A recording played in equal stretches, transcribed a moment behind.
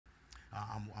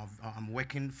I'm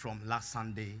working from last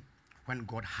Sunday when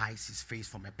God hides his face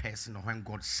from a person or when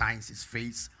God shines his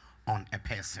face on a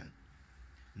person.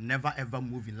 Never ever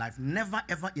move in life, never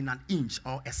ever in an inch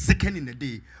or a second in a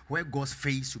day where God's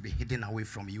face will be hidden away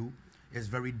from you. It's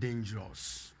very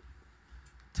dangerous.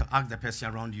 To ask the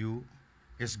person around you,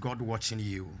 is God watching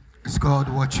you? Is God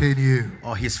watching you?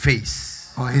 Or his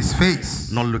face? Or his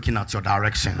face? Not looking at your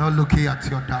direction. Not looking at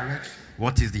your direction.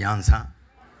 What is the answer?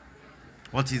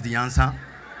 What is the answer?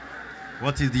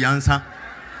 What is the answer?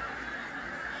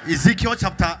 Ezekiel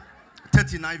chapter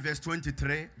 39 verse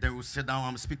 23. Then we'll sit down.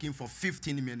 I'm speaking for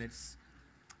 15 minutes.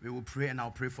 We will pray and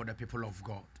I'll pray for the people of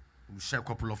God. We'll share a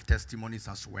couple of testimonies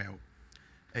as well.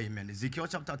 Amen. Ezekiel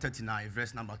chapter 39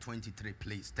 verse number 23,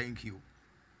 please. Thank you.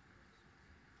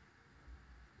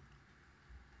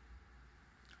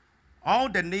 All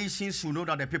the nations should know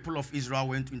that the people of Israel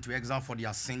went into exile for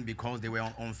their sin because they were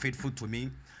unfaithful to me.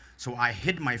 So I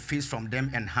hid my face from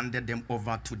them and handed them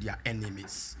over to their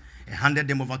enemies.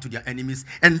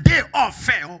 And they all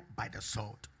fell by the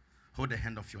sword. Hold the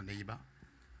hand of your neighbor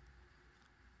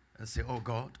and say, oh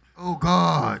God. Oh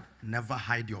God. Never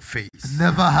hide your face.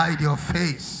 Never hide your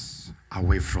face.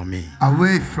 Away from me.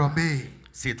 Away from me.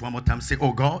 Say it one more time. Say,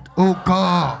 oh God. Oh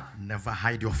God. Never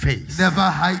hide your face. Never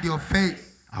hide your face.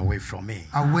 Away from me.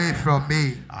 Away from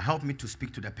me. Help me to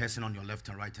speak to the person on your left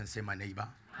and right and say, my neighbor.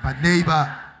 My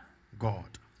neighbor.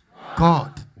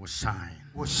 God will shine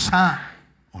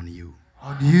on you.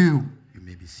 On you. You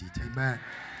may be seated. Amen.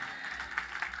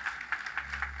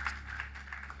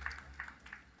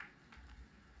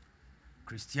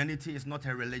 Christianity is not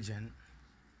a religion.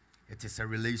 It is a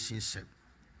relationship.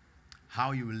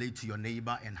 How you relate to your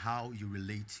neighbor and how you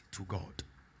relate to God.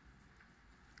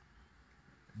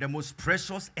 The most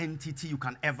precious entity you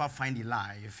can ever find in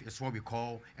life is what we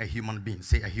call a human being.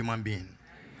 Say a human being.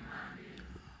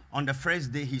 On the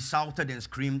first day, he shouted and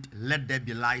screamed, let there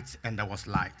be light, and there was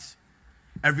light.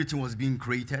 Everything was being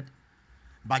created.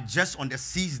 But just on the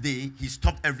sixth day, he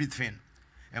stopped everything.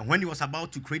 And when he was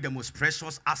about to create the most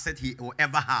precious asset he will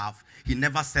ever have, he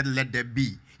never said, let there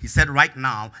be. He said, right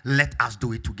now, let us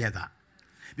do it together.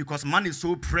 Because man is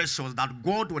so precious that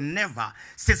God will never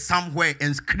sit somewhere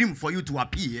and scream for you to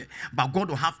appear, but God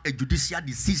will have a judicial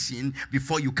decision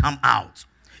before you come out.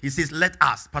 He says, let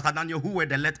us. Pastor Daniel, who were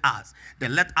the let us? The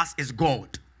let us is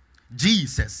God,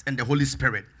 Jesus, and the Holy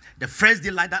Spirit. The first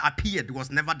day light that appeared was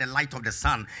never the light of the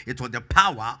sun. It was the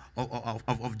power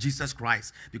of Jesus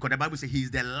Christ. Because the Bible says he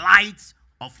is the light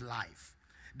of life.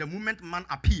 The moment man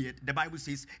appeared, the Bible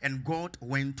says, and God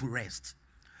went to rest.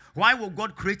 Why will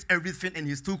God create everything and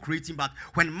he's still creating? But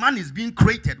when man is being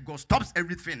created, God stops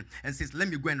everything and says, let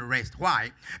me go and rest.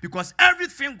 Why? Because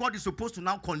everything God is supposed to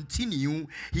now continue,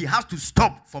 he has to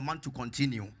stop for man to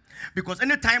continue. Because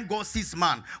anytime God sees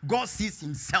man, God sees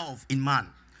himself in man.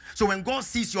 So when God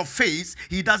sees your face,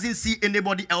 he doesn't see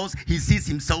anybody else. He sees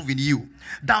himself in you.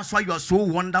 That's why you are so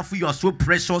wonderful. You are so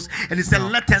precious. And he said,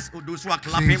 let us, those who are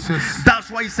clapping, Jesus.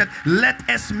 That's why he said, let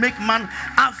us make man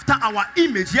after our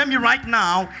image. Hear me right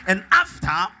now. And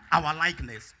after our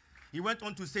likeness. He went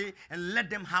on to say, and let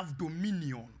them have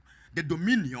dominion. The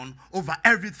dominion over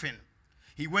everything.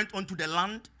 He went on to the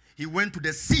land. He went to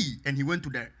the sea. And he went to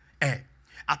the air.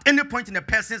 At any point in a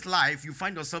person's life, you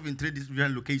find yourself in three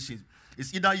different locations.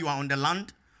 It's either you are on the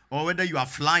land, or whether you are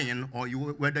flying, or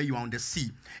whether you are on the sea.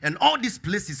 And all these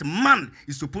places, man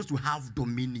is supposed to have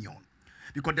dominion.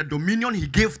 Because the dominion he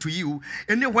gave to you,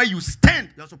 anywhere you stand,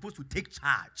 you are supposed to take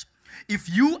charge.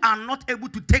 If you are not able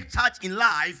to take charge in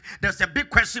life, there's a big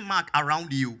question mark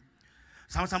around you.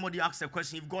 Somebody asks a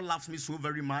question, if God loves me so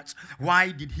very much,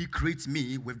 why did he create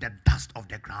me with the dust of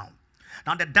the ground?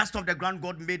 Now, the dust of the ground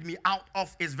God made me out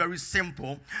of is very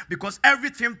simple, because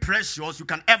everything precious you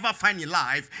can ever find in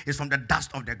life is from the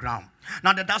dust of the ground.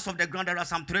 Now, the dust of the ground, there are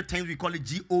some three things we call it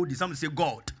G-O-D. Some say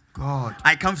God. God.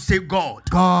 I can say God.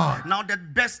 God. Now, the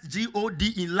best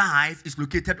G-O-D in life is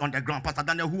located on the ground. Pastor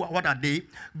Daniel, what are they?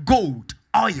 Gold,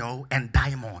 oil, and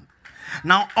diamond.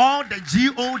 Now, all the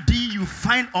G-O-D you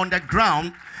find on the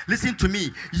ground, listen to me,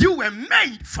 you were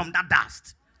made from that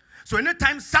dust. So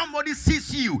anytime somebody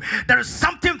sees you, there is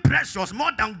something precious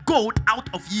more than gold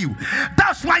out of you.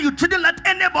 That's why you shouldn't let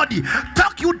anybody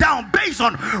talk you down based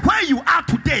on where you are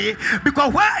today,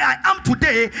 because where I am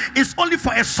today is only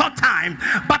for a short time,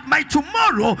 but my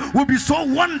tomorrow will be so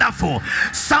wonderful.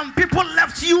 Some people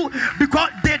left you because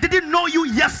they didn't know you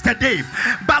yesterday,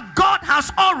 but God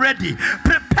has already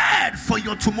prepared for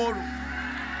your tomorrow.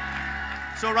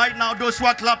 So right now, those who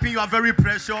are clapping, you are very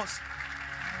precious.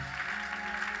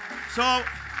 So,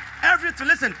 everything,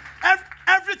 listen,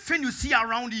 everything you see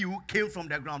around you came from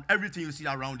the ground. Everything you see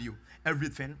around you,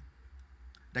 everything.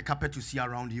 The carpet you see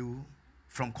around you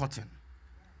from cotton,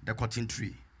 the cotton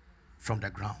tree from the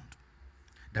ground.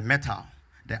 The metal,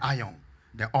 the iron,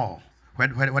 the ore,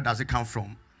 where does it come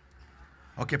from?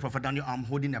 Okay, Prophet Daniel, I'm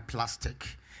holding a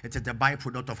plastic. It is the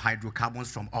byproduct of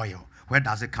hydrocarbons from oil. Where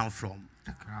does it come from?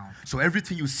 The ground. So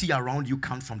everything you see around you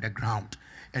comes from the ground,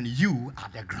 and you are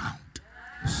the ground.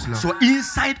 So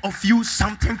inside of you,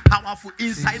 something powerful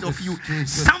inside of you,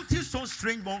 something so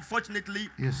strange, but unfortunately,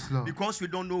 because we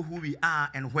don't know who we are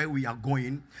and where we are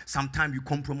going, sometimes we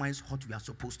compromise what we are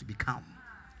supposed to become.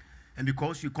 And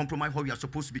because we compromise what we are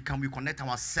supposed to become, we connect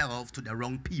ourselves to the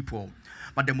wrong people.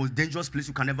 But the most dangerous place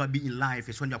you can ever be in life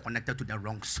is when you are connected to the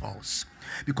wrong source.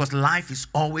 Because life is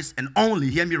always and only,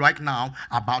 hear me right now,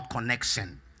 about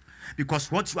connection.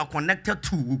 Because what you are connected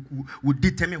to will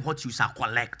determine what you shall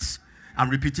collect. I'm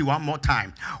repeating one more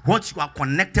time. What you are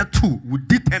connected to will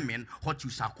determine what you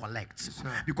shall collect. Yes,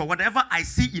 because whatever I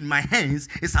see in my hands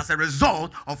is as a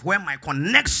result of where my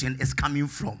connection is coming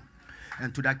from.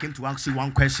 And today I came to ask you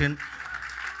one question.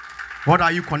 What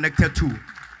are you connected to?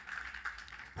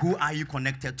 Who are you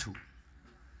connected to?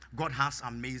 God has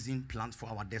amazing plans for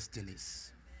our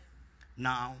destinies.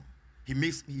 Now, He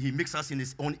makes us in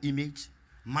His own image.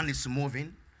 Man is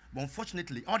moving. But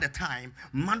unfortunately, all the time,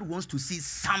 man wants to see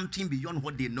something beyond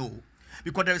what they know.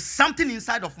 Because there is something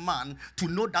inside of man to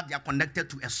know that they are connected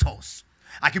to a source.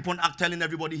 I keep on telling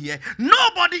everybody here,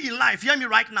 nobody in life, hear me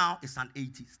right now, is an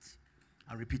atheist.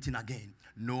 I'm repeating again,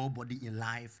 nobody in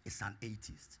life is an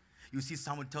atheist. You see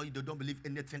someone tell you they don't believe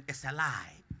in anything, it's a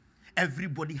lie.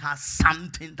 Everybody has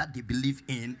something that they believe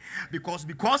in because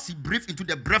he breathed into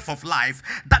the breath of life,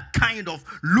 that kind of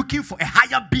looking for a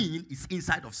higher being is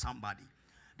inside of somebody.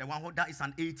 The one that is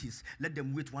an atheist, let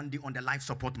them wait one day on the life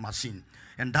support machine.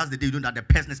 And that's the day you know that the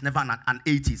person is never an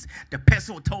atheist. The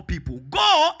person will tell people,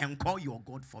 go and call your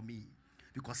God for me.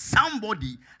 Because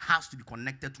somebody has to be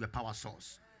connected to a power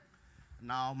source.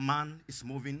 Now, man is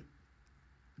moving,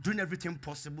 doing everything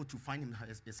possible to find him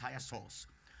his higher source.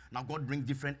 Now, God brings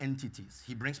different entities.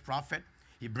 He brings prophet,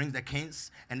 He brings the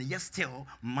kings, and yet still,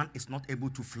 man is not able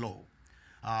to flow.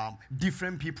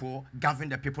 Different people govern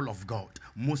the people of God.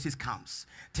 Moses comes.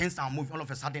 Things are moving. All of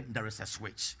a sudden, there is a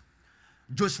switch.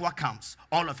 Joshua comes.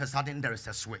 All of a sudden, there is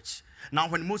a switch. Now,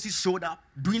 when Moses showed up,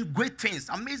 doing great things,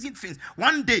 amazing things,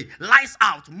 one day, lights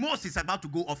out, Moses is about to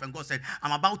go off, and God said,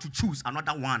 I'm about to choose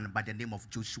another one by the name of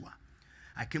Joshua.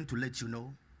 I came to let you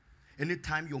know,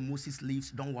 anytime your Moses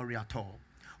leaves, don't worry at all.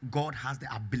 God has the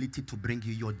ability to bring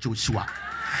you your Joshua.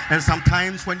 And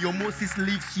sometimes when your Moses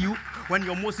leaves you,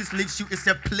 it's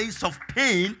a place of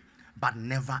pain, but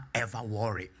never ever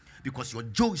worry, because your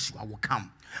Joshua will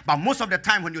come. But most of the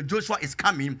time when your Joshua is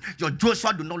coming, your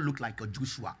Joshua do not look like your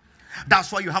Joshua.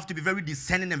 That's why you have to be very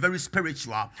discerning and very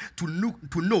spiritual to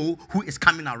know who is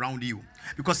coming around you.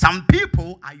 Because some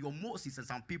people are your Moses and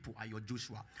some people are your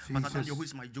Joshua. But who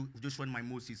is my Joshua and my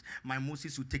Moses? My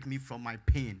Moses will take me from my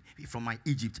pain, from my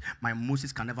Egypt. My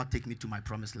Moses can never take me to my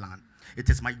promised land. It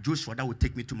is my Joshua that will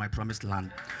take me to my promised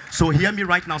land. So hear me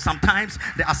right now. Sometimes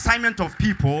the assignment of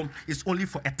people is only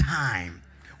for a time.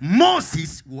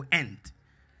 Moses will end,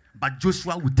 but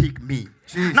Joshua will take me.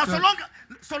 Jesus. Now,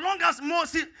 so long as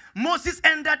Moses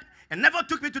ended and never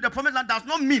took me to the promised land, does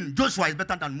not mean Joshua is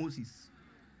better than Moses.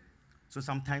 So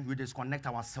sometimes we disconnect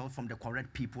ourselves from the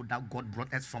correct people that God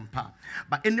brought us from power.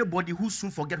 But anybody who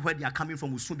soon forget where they are coming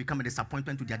from will soon become a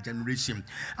disappointment to their generation.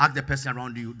 Ask the person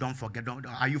around you, don't forget.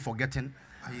 Are you forgetting?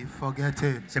 Are you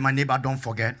forgetting? Say, my neighbor, don't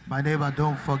forget. My neighbor,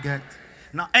 don't forget.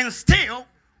 Now, and still,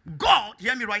 God,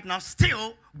 hear me right now,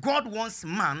 still, God wants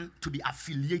man to be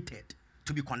affiliated,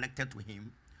 to be connected to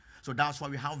him. So that's why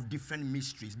we have different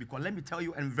mysteries. Because let me tell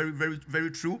you, and very, very,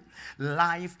 very true,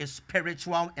 life is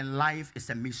spiritual and life is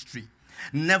a mystery.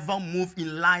 Never move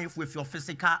in life with your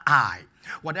physical eye.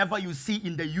 Whatever you see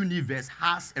in the universe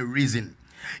has a reason.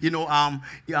 You know,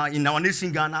 in our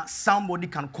nation, Ghana, somebody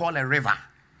can call a river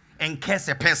and curse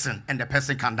a person, and the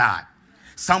person can die.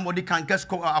 Somebody can just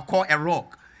call a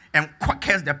rock and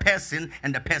curse the person,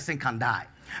 and the person can die.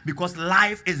 Because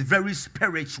life is very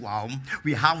spiritual.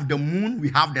 We have the moon,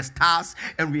 we have the stars,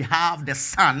 and we have the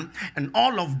sun, and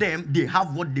all of them, they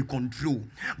have what they control.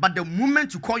 But the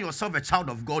moment you call yourself a child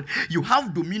of God, you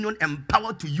have dominion and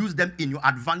power to use them in your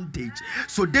advantage.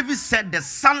 So David said, the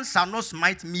sun shall not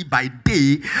smite me by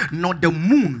day, nor the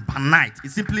moon by night.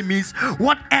 It simply means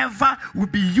whatever will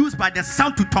be used by the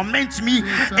sun to torment me,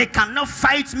 it cannot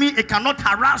fight me, it cannot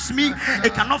harass me,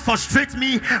 it cannot frustrate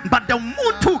me, but the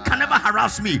moon too can never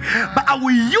harass me. But I will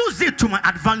use it to my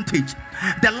advantage.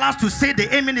 The last to say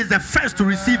the amen is the first to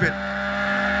receive it.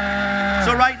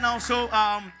 So right now,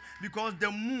 because the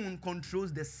moon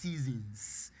controls the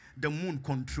seasons. the moon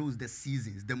controls the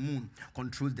seasons. The moon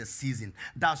controls the season.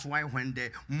 That's why when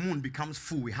the moon becomes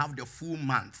full, we have the full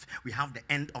month. We have the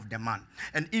end of the month.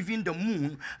 And even the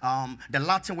moon, the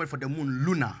Latin word for the moon,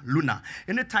 luna.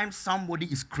 Anytime somebody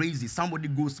is crazy, somebody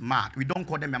goes mad, we don't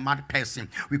call them a mad person.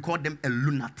 We call them a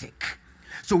lunatic.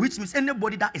 So which means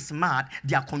anybody that is mad,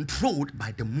 they are controlled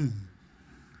by the moon.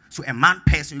 So a mad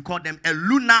person, we call them a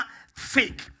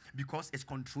lunatic, because it's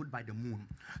controlled by the moon.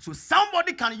 So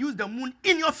somebody can use the moon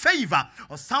in your favor,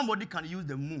 or somebody can use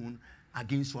the moon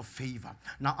against your favor.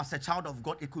 Now, as a child of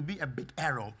God, it could be a big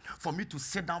error for me to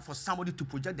sit down for somebody to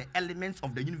project the elements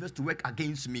of the universe to work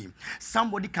against me.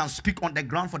 Somebody can speak on the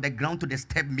ground for the ground to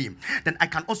disturb me. Then I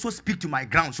can also speak to my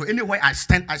ground. So anywhere I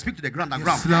stand, I speak to the ground.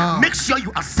 Lord. Make sure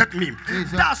you accept me.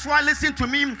 Jesus. That's why, listen to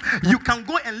me, you can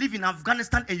go and live in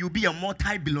Afghanistan and you'll be a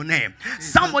multi-billionaire.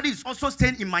 Somebody is also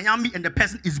staying in Miami and the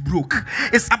person is broke.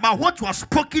 It's about what was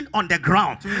spoken on the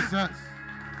ground. Jesus.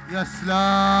 Yes,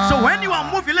 Lord. So when you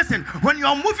are moving, listen, when you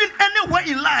are moving anywhere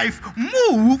in life,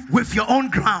 move with your own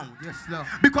ground. Yes, Lord.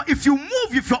 Because if you move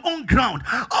with your own ground,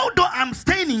 although I'm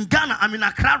staying in Ghana, I'm in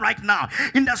Accra right now,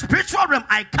 in the spiritual realm,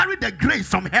 I carry the grace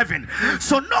from heaven.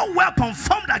 So no weapon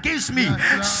formed against me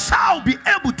shall be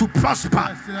able to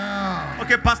prosper. Yes,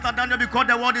 okay, Pastor Daniel, because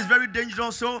the world is very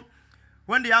dangerous, so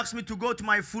when they ask me to go to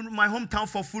my hometown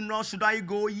for funeral, should I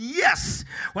go? Yes.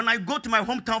 When I go to my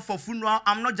hometown for funeral,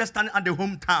 I'm not just standing at the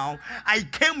hometown. I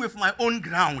came with my own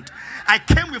ground. I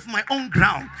came with my own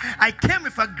ground. I came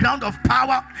with a ground of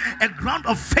power, a ground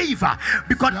of favor,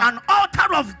 because an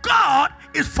altar of God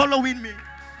is following me.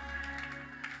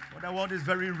 But the world is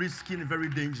very risky and very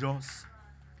dangerous.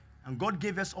 And God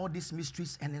gave us all these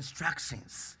mysteries and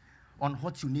instructions on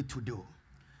what you need to do.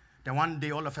 Then one day,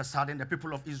 all of a sudden, the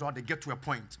people of Israel, they get to a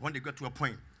point. When they get to a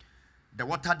point, the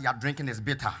water they are drinking is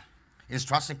bitter.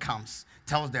 Instruction comes,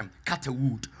 tells them, cut a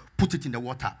wood, put it in the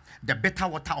water. The bitter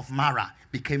water of Mara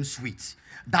became sweet.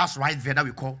 That's right there that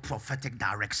we call prophetic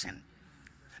direction.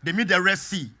 They meet the Red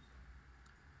Sea.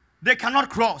 They cannot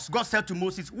cross. God said to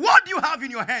Moses, what do you have in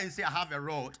your hand? He said, I have a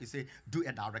rod. He said, do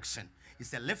a direction. He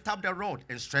said, lift up the rod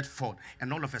and stretch forth.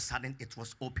 And all of a sudden, it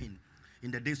was open. In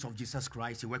the days of Jesus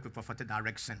Christ, he worked with prophetic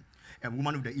direction. A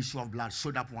woman with the issue of blood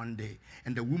showed up one day.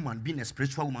 And the woman, being a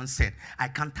spiritual woman, said, I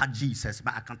can't touch Jesus,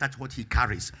 but I can touch what he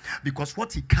carries. Because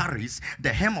what he carries, the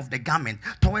hem of the garment,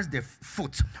 towards the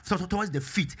foot, so towards the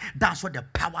feet, that's where the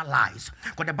power lies.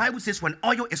 Because the Bible says when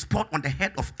oil is poured on the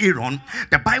head of Aaron,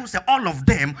 the Bible says all of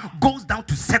them goes down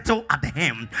to settle at the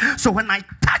hem. So when I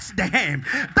touch the hem,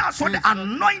 that's where the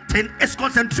anointing is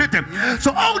concentrated.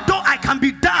 So although I can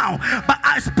be down, but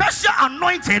a special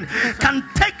anointing can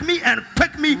take me and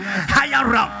take me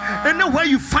higher up. Anywhere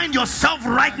you find yourself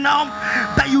right now,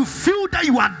 that you feel that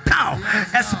you are down,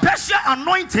 a special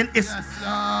anointing is.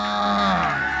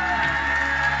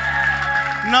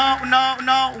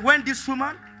 Now, when this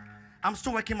woman, I'm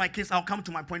still working my case, I'll come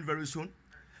to my point very soon.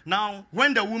 Now,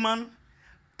 when the woman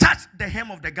touched the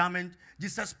hem of the garment,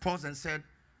 Jesus paused and said,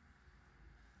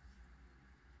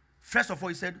 first of all,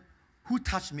 he said, who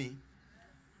touched me?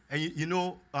 And you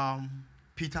know,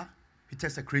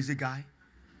 Peter's a crazy guy.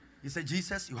 He said,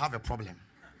 Jesus, you have a problem.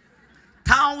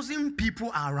 1,000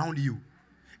 people are around you.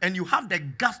 And you have the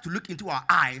guts to look into our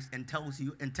eyes and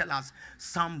tell us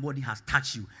somebody has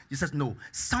touched you. He says, no,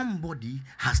 somebody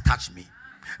has touched me.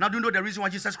 Now, do you know the reason why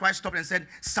Jesus Christ stopped and said,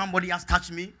 somebody has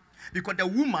touched me? Because the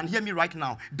woman, hear me right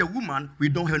now, the woman, we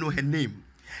don't know her name.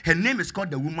 Her name is called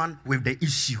the woman with the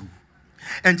issue.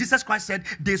 And Jesus Christ said,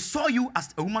 they saw you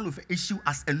as a woman with an issue,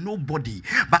 as a nobody,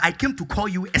 but I came to call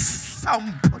you a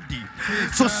somebody.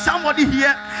 So somebody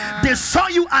here, they saw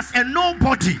you as a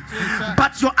nobody,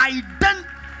 but your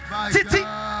identity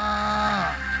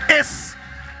is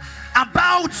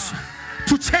about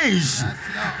to change.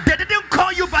 They didn't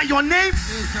call you by your name,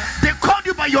 they called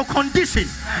you by your condition.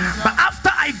 But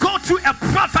after I go through a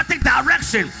prophetic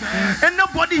direction,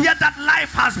 anybody here that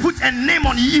life has put a name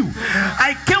on you,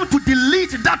 I came to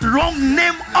delete that wrong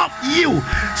name of you.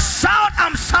 Shout,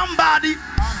 I'm somebody.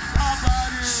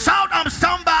 Shout, I'm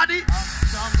somebody.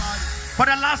 For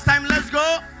the last time, let's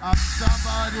go. I'm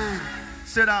somebody.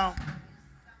 Sit down.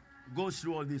 Go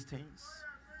through all these things.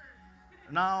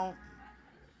 Now,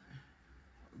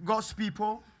 God's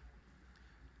people,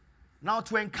 now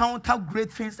to encounter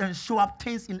great things and show up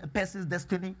things in a person's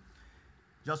destiny,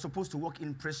 you're supposed to walk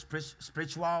in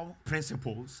spiritual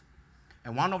principles.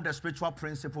 And one of the spiritual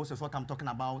principles is what I'm talking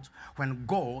about, when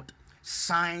God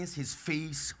shines his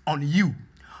face on you,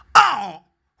 or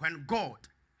when God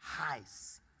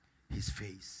hides his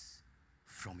face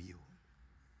from you.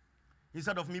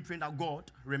 Instead of me praying that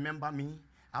God, remember me,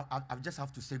 I just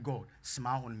have to say, God,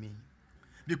 smile on me.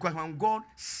 Because when God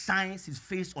shines his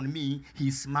face on me,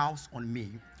 he smiles on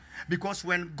me. Because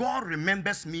when God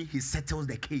remembers me, he settles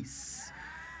the case.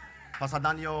 Pastor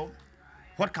Daniel,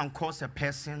 what can cause a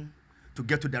person to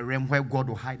get to the realm where God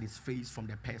will hide his face from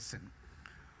the person?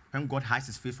 When God hides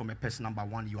his face from a person, number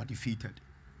one, you are defeated.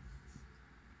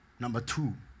 Number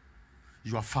two,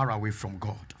 you are far away from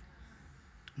God.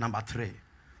 Number three,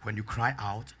 when you cry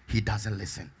out, he doesn't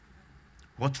listen.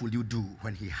 What will you do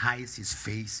when he hides his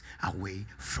face away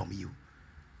from you?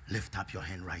 Lift up your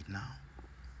hand right now.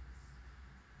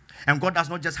 And God does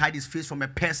not just hide his face from a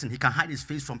person. He can hide his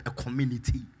face from a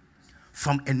community,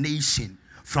 from a nation,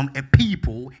 from a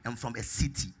people, and from a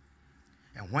city.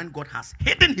 And when God has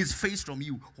hidden his face from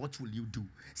you, what will you do?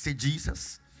 Say,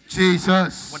 Jesus.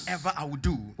 Jesus. Whatever I will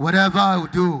do. Whatever I will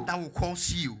do. That will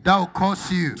cause you. That will cause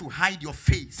you. To hide your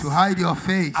face. To hide your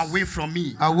face. Away from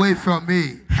me. Away from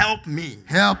me. Help me.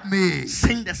 Help me.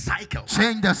 Change the cycle.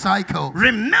 Change the cycle.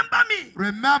 Remember me.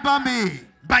 Remember me.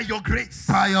 By your grace.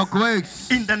 By your grace.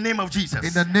 In the name of Jesus.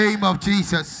 In the name of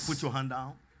Jesus. Put your hand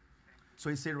down. So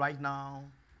he said, right now,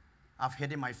 I've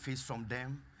hidden my face from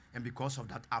them. And because of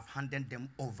that, I've handed them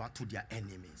over to their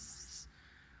enemies.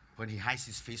 When he hides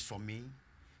his face from me,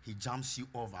 he jumps you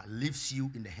over, leaves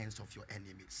you in the hands of your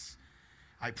enemies.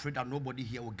 I pray that nobody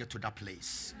here will get to that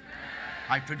place.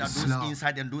 I pray that those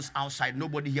inside and those outside,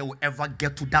 nobody here will ever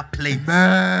get to that place.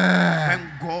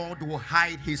 Amen. When God will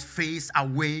hide his face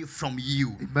away from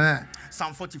you. Amen.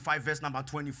 Psalm 45 verse number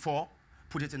 24.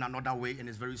 Put it in another way and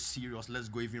it's very serious. Let's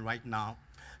go even right now.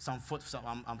 Psalm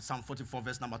 44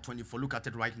 verse number 24. Look at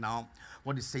it right now.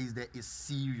 What it says there is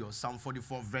serious. Psalm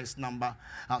 44 verse number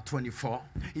 24.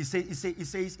 It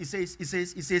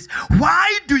says,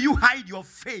 why do you hide your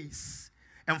face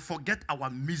and forget our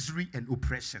misery and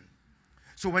oppression?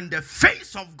 So when the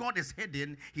face of God is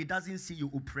hidden, he doesn't see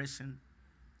your oppression.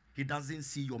 He doesn't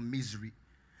see your misery.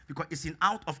 Because it's in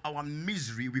out of our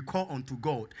misery we call unto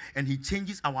God, and he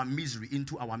changes our misery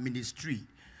into our ministry.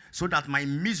 So that my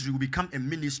misery will become a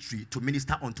ministry to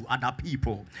minister unto other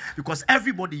people. Because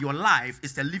everybody in your life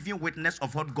is a living witness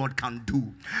of what God can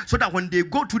do. So that when they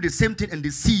go through the same thing and they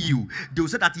see you, they will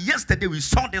say that yesterday we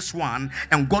saw this one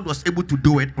and God was able to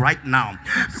do it right now.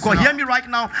 Because hear me right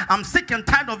now, I'm sick and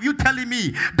tired of you telling me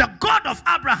the God of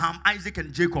Abraham, Isaac,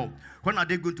 and Jacob. When are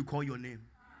they going to call your name?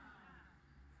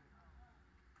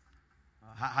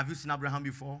 Have you seen Abraham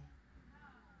before?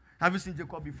 Have you seen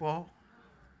Jacob before?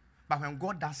 But when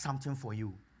God does something for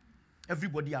you,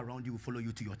 everybody around you will follow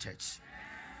you to your church.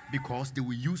 Because they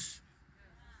will use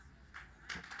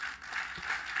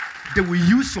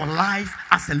your life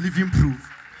as a living proof.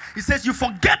 He says, you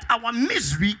forget our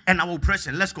misery and our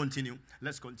oppression. Let's continue.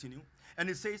 And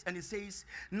it says,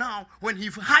 now when he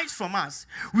hides from us,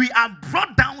 we are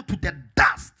brought down to the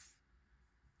dust.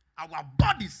 Our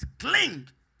bodies cling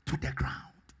to the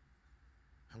ground.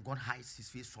 And God hides his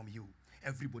face from you.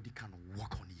 Everybody can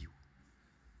walk on you.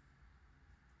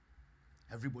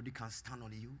 Everybody can stand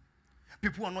on you.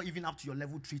 People who are not even up to your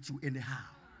level treat you anyhow.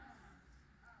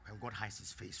 When God hides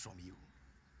his face from you.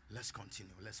 Let's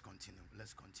continue.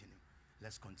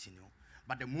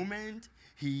 But the moment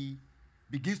he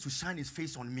begins to shine his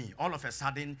face on me, all of a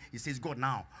sudden he says, God,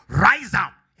 now rise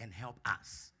up and help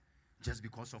us. Just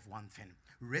because of one thing.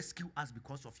 Rescue us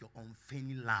because of your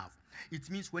unfailing love. It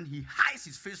means when he hides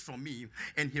his face from me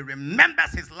and he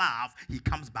remembers his love, he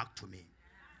comes back to me.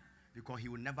 Because he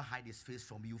will never hide his face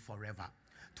from you forever.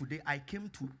 Today I came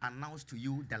to announce to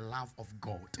you the love of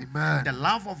God. Amen. The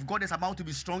love of God is about to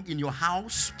be strong in your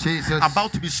house. Jesus.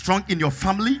 About to be strong in your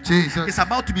family. Jesus. It's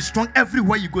about to be strong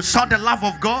everywhere you go. Shout the love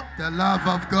of God. The love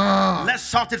of God. Let's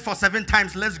shout it for 7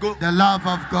 times. Let's go. The love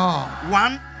of God.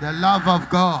 1. The love of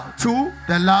God. 2.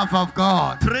 The love of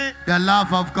God. 3. The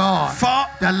love of God. 4.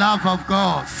 The love of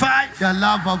God. 5. The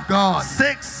love of God.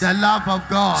 6. The love of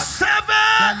God. 7.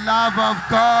 The love of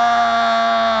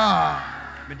God.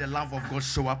 May the love of God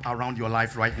show up around your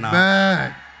life right now.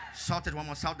 Amen. Shout it one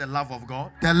more. Shout the love of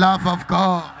God. The love of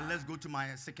God. And let's go to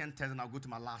my second test and I'll go to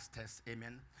my last test.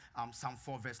 Amen. Psalm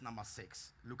 4 verse number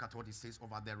 6. Look at what it says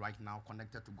over there right now,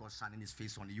 connected to God shining his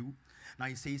face on you. Now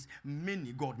it says,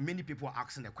 many people are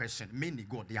asking a question.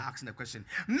 They are asking a question.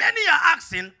 Many are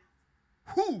asking,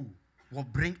 who will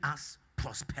bring us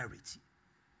prosperity?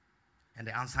 And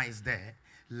the answer is there.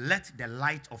 Let the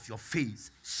light of your face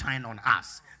shine on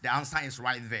us. The answer is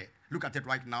right there. Look at it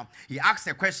right now. He asks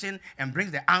a question and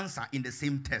brings the answer in the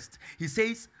same text. He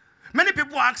says, many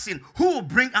people are asking, who will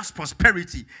bring us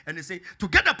prosperity? And they say, to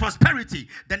get the prosperity,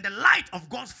 then the light of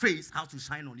God's face has to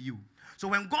shine on you. So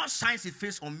when God shines his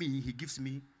face on me, he gives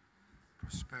me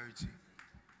prosperity.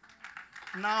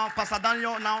 Now, Pastor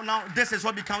Daniel, now, this is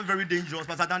what becomes very dangerous.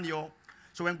 Pastor Daniel,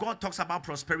 So when God talks about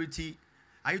prosperity,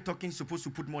 are you supposed to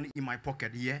put money in my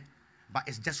pocket? Yeah. But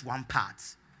it's just one part.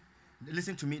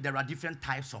 Listen to me, there are different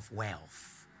types of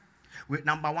wealth.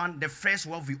 Number one, the first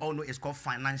wealth we all know is called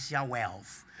financial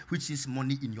wealth, which is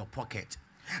money in your pocket.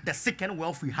 The second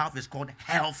wealth we have is called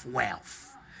health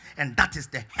wealth. And that is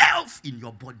the health in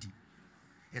your body.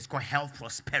 It's called health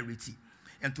prosperity.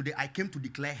 And today I came to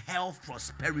declare health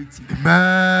prosperity.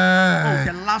 Amen.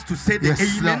 Oh, the last to say the yes,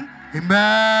 amen. Lord. Amen.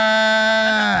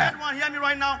 And the third one, hear me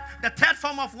right now. The third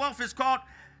form of wealth is called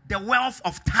the wealth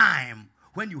of time.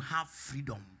 When you have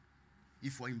freedom.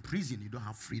 If you're in prison, you don't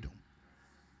have freedom.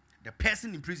 The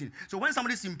person in prison. So when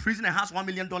somebody's in prison and has $1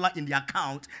 million in their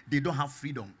account, they don't have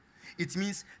freedom. It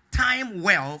means time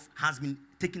wealth has been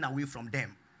taken away from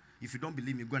them. If you don't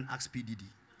believe me, go and ask PDD.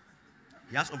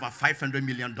 He has over $500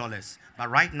 million. But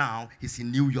right now, he's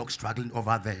in New York struggling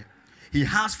over there. He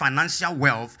has financial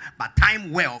wealth, but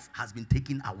time wealth has been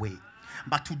taken away.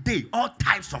 But today, all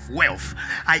types of wealth,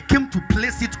 I came to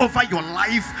place it over your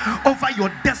life, over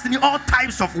your destiny. All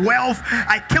types of wealth,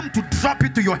 I came to drop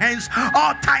it to your hands.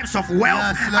 All types of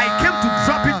wealth, yes, I came to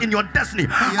drop it in your destiny.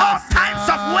 Yes, all types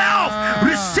Lord. of wealth,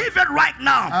 receive it right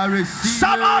now. I receive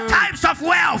Some it. all types of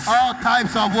wealth. All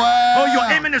types of wealth. Oh, your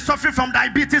amen is suffering from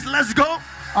diabetes. Let's go.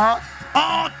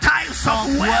 All types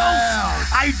of wealth,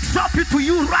 I drop it to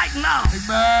you right now.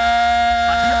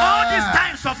 Amen. All these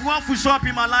types of wealth will show up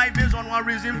in my life based on one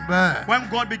reason. Amen. When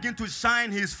God begins to shine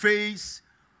his face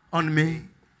on me.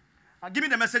 Give me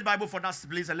the Message Bible for that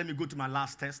place and let me go to my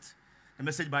last test. The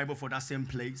Message Bible for that same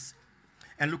place.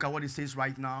 And look at what it says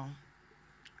right now.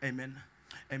 Amen.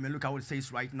 Amen. Look at what it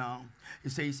says right now.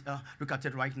 It says, look at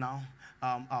it right now.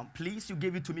 Please, you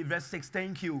gave it to me. Verse 6.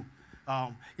 Thank you.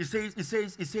 It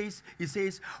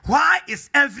says, why is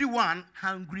everyone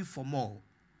hungry for more?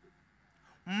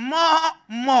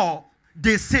 More,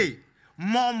 they say,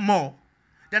 more.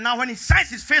 Then now when he shines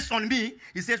his face on me,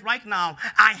 he says, right now,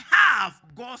 I have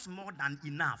God's more than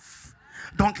enough.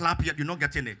 Don't clap yet, you're not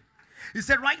getting it. He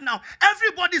said, right now,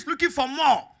 everybody's looking for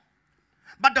more.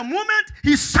 But the moment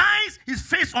he shines his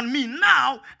face on me,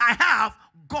 now I have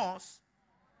God's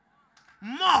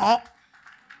more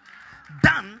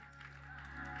than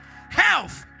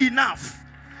health enough,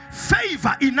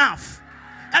 favor enough,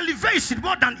 elevation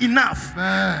more than enough,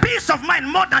 peace of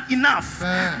mind more than enough,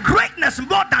 greatness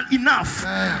more than enough,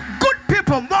 good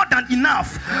people more than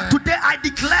enough. Today I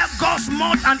declare God's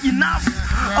more than enough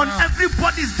on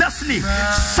everybody's destiny.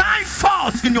 Shine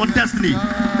forth in your destiny.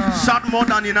 Shout more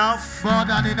than enough. More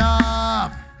than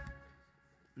enough.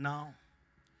 Now,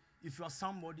 if you are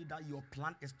somebody that your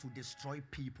plan is to destroy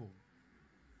people,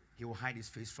 he will hide his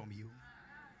face from you.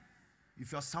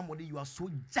 If you're somebody you are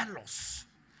so jealous,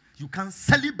 you can't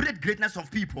celebrate greatness of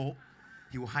people,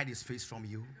 he will hide his face from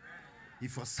you.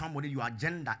 If you're somebody your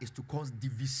agenda is to cause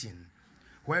division,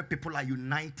 where people are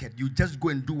united, you just go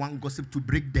and do one gossip to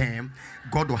break them,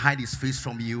 God will hide his face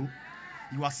from you.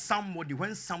 You are somebody,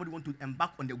 when somebody wants to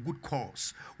embark on a good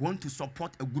cause, want to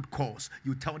support a good cause,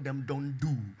 you tell them don't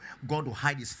do. God will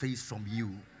hide his face from you.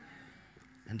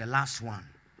 And the last one,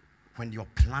 when your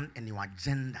plan and your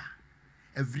agenda,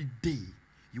 every day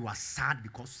you are sad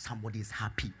because somebody is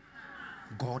happy,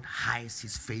 God hides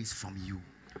his face from you.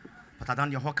 But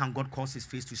Adanya, how can God cause his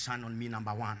face to shine on me?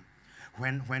 Number one,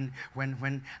 when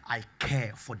I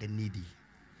care for the needy,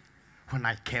 when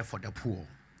I care for the poor,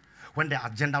 when the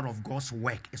agenda of God's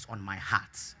work is on my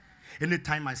heart.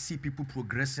 Anytime I see people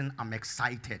progressing, I'm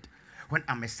excited. When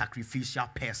I'm a sacrificial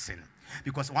person.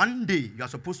 Because one day you are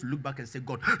supposed to look back and say,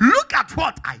 God, look at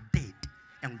what I did.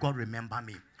 And God remember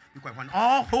me. Because when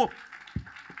all hope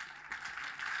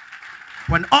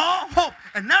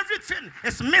and everything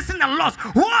is missing and lost,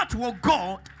 what will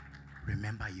God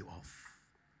remember you of?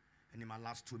 And in my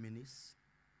last 2 minutes,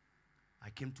 I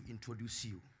came to introduce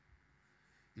you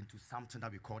into something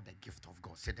that we call the gift of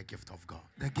God. Say the gift of God.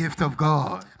 The gift of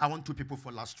God. I want 2 people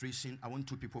for illustration. I want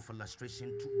 2 people for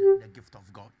illustration to the gift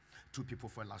of God. 2 people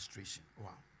for illustration.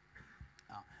 Wow.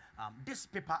 This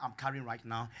paper I'm carrying right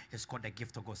now is called the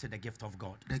gift of God. Say the gift of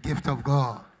God. The gift of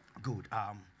God. Good.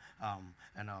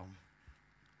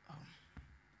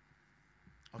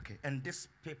 Okay. And this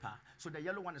paper. So the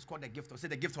yellow one is called the gift of. Say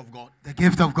the gift of God. The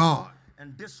gift of God.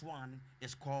 And this one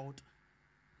is called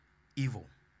evil.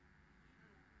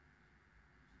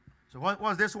 So what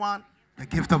was this one? The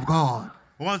gift of God.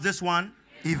 What was this one?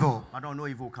 Evil. I don't know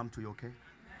if it will come to you, okay?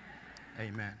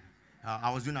 Amen.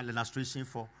 I was doing an illustration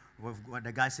for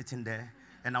the guy sitting there,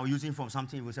 and I was using from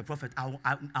something. He was a prophet.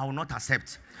 I will not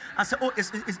accept. I said, oh,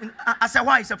 I said,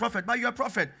 why? He's a prophet. But you're a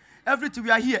prophet. Everything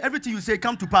we are here, everything you say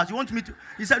come to pass. You want me to?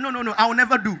 He said, no, I will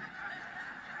never do.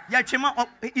 Yeah, Chema,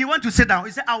 he went to sit down.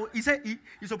 He said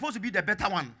he's supposed to be the better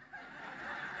one.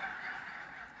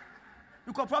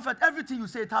 Because prophet, everything you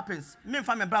say, it happens. Me and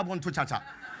family brother want to cha-cha.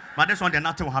 But this one, then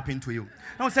nothing will happen to you.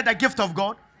 Now say the gift of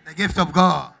God. The gift of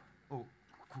God. Oh,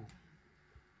 cool.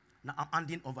 Now I'm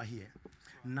handing over here.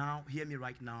 Now, hear me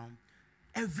right now.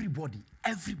 Everybody.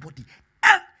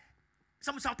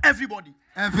 Someone shout, everybody.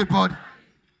 Everybody.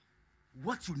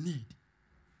 What you need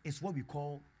is what we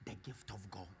call the gift of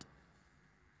God.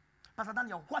 Pastor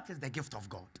Daniel, what is the gift of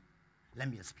God? Let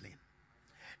me explain.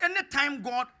 Anytime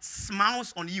God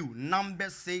smiles on you,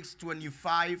 Numbers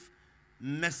 6:25,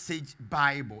 Message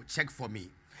Bible, check for me.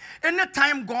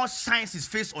 Anytime God shines his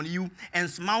face on you and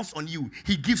smiles on you,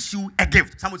 he gives you a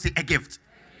gift. Someone say a gift.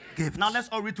 Gift. Now let's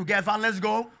all read together. Let's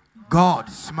go. God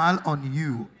smile on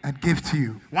you and give to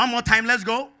you. One more time. Let's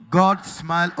go. God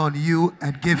smile on you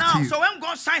and give now, to you. So when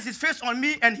God shines his face on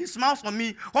me and he smiles on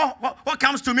me, what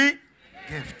comes to me?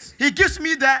 Gift. He gives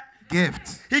me the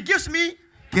gift. He gives me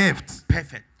gift.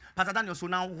 Perfect. Pastor Daniel, so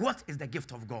now what is the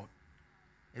gift of God?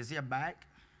 Is it a bag?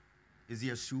 Is it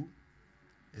a shoe?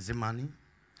 Is it money?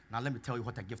 Now let me tell you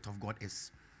what the gift of God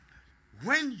is.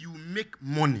 When you make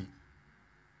money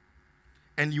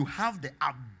and you have the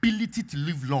ability to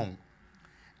live long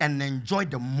and enjoy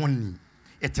the money,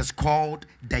 it is called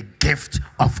the gift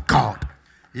of God.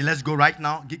 Let's go right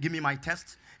now. Give me my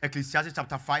text. Ecclesiastes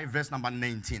chapter 5, verse number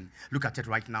 19. Look at it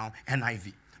right now.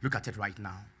 NIV. Look at it right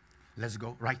now. Let's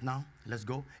go right now. Let's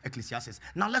go. Ecclesiastes.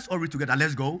 Now let's all read together.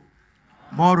 Let's go.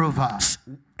 Moreover.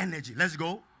 Energy. Let's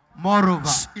go. Moreover.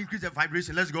 Increase the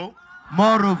vibration. Let's go.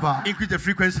 Moreover. Increase the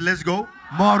frequency. Let's go.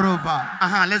 Moreover.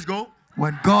 Let's go.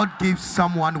 When God gives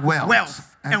someone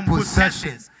wealth and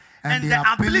possessions and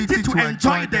the ability to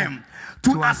enjoy them,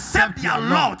 to accept their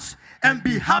lot and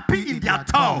be happy in their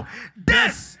toil,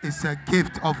 this is a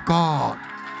gift of God.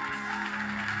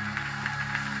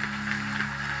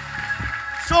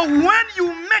 So when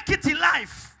you make it in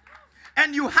life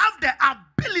and you have the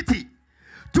ability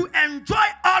to enjoy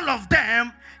all of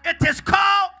them, it is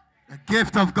called the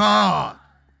gift of God.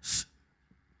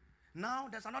 Now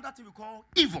there's another thing we call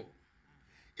evil.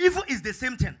 Evil is the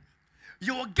same thing.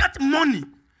 You will get money,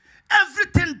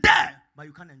 everything there, but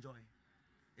you can't enjoy.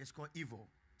 It's called evil.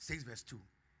 6 verse 2.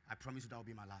 I promise you that will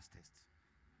be my last test.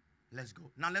 Let's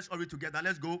go. Now let's all read together.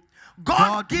 Let's go.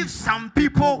 God gives some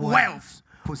people wealth,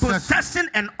 possession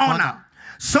and honor,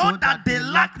 so that they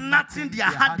lack nothing their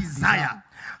heart desire.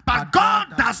 But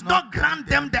God does not grant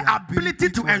them the ability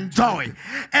to enjoy,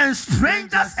 and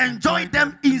strangers enjoy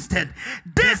them instead.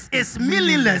 This is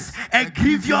meaningless and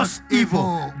grievous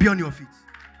evil. Be on your feet.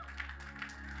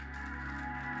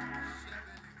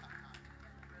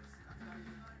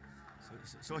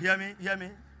 So hear me.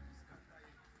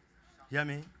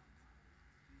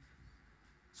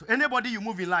 So anybody you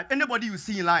move in life, anybody you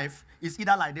see in life is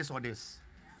either like this or this.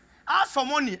 As for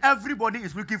money, everybody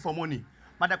is looking for money.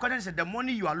 But the question is, the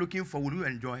money you are looking for, will you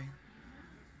enjoy?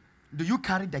 Do you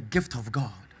carry the gift of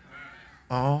God?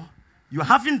 Or you're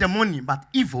having the money, but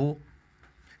evil?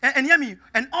 And hear me,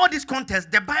 and all this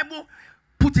context, the Bible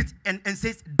puts it and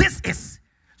says, this is.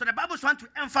 So the Bible is trying to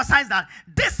emphasize that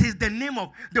this is the name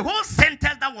of the whole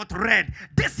sentence that was read.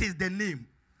 This is the name.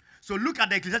 So look at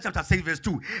the Ecclesiastes chapter 6 verse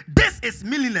 2. This is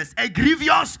meaningless, a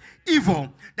grievous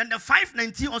evil. Then the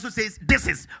 5:19 also says this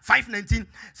is 5:19.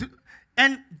 So,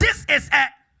 and this is a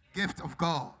gift of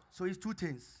God. So it's two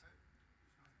things.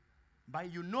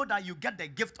 But you know that you get the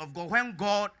gift of God when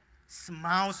God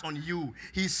smiles on you.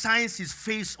 He shines his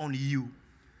face on you.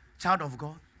 Child of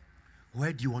God,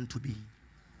 where do you want to be?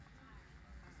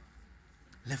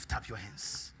 Lift up your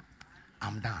hands.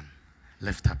 I'm done.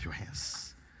 Lift up your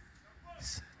hands.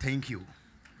 Thank you.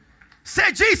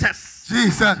 Say Jesus.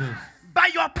 Jesus. By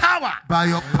your power. By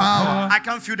your power. I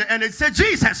can feel the energy. Say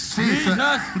Jesus. Jesus.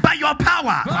 By your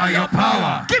power. By your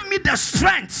power. Give me the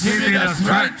strength. Give me the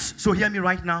strength. So hear me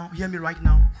right now. Hear me right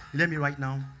now. Hear me right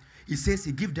now. He says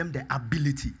he give them the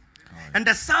ability. And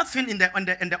the south thing in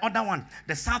the other one,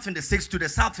 the south in the 6 to the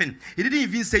south thing, he didn't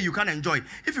even say you can enjoy.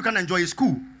 If you can enjoy, it's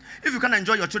cool. If you can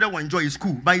enjoy, your children will enjoy, it's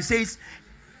cool. But he says,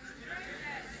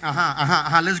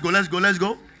 let's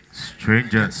go.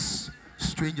 Strangers.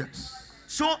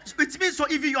 So it means, so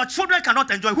if your children cannot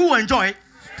enjoy, who will enjoy?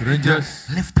 Strangers.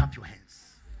 Lift up your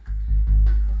hands.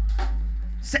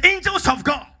 Say angels of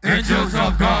God. Angels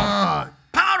of God.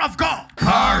 Power of God.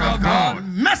 Power of God.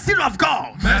 Mercy of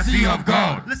God. Mercy of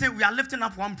God. Listen, we are lifting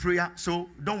up one prayer, so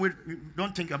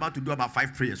don't think you're about to do about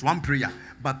 5 prayers. One prayer,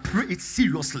 but pray it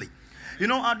seriously. You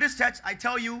know, at this church, I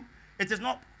tell you, it is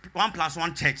not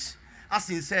 1+1 church. As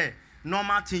in say,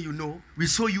 normal thing, you know, we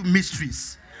show you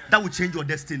mysteries that will change your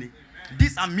destiny.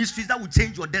 These are mysteries that will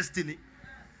change your destiny.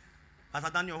 Pastor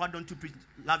Daniel, why don't you preach,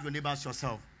 love your neighbors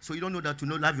yourself? So you don't know that to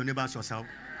know love your neighbors yourself.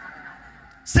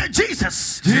 Say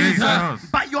Jesus. Jesus.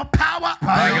 By your power.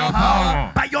 By your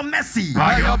power. By your mercy.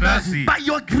 By your mercy. By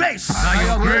your grace. By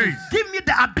your grace. Give me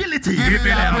the ability. Give me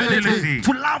the ability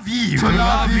to love you. To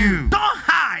love you. Don't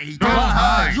hide. Don't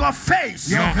hide your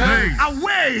face. Your face.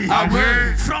 Away.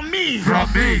 Away from me.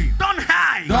 From me. Don't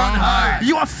hide. Don't hide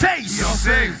your face. Your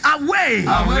face. Away.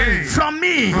 Away from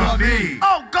me. From me.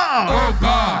 Oh God. Oh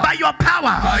God. By your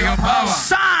power. By your power.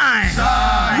 Shine.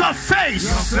 Your face.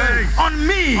 Your face. On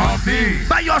me. On me.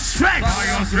 By your strength. By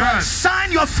your strength.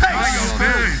 Shine your face. By your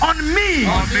face. On me.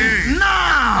 On me.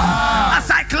 Now. As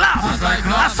I clap.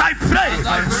 As I pray.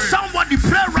 Somebody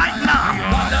pray right now.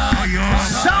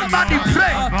 Somebody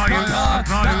pray.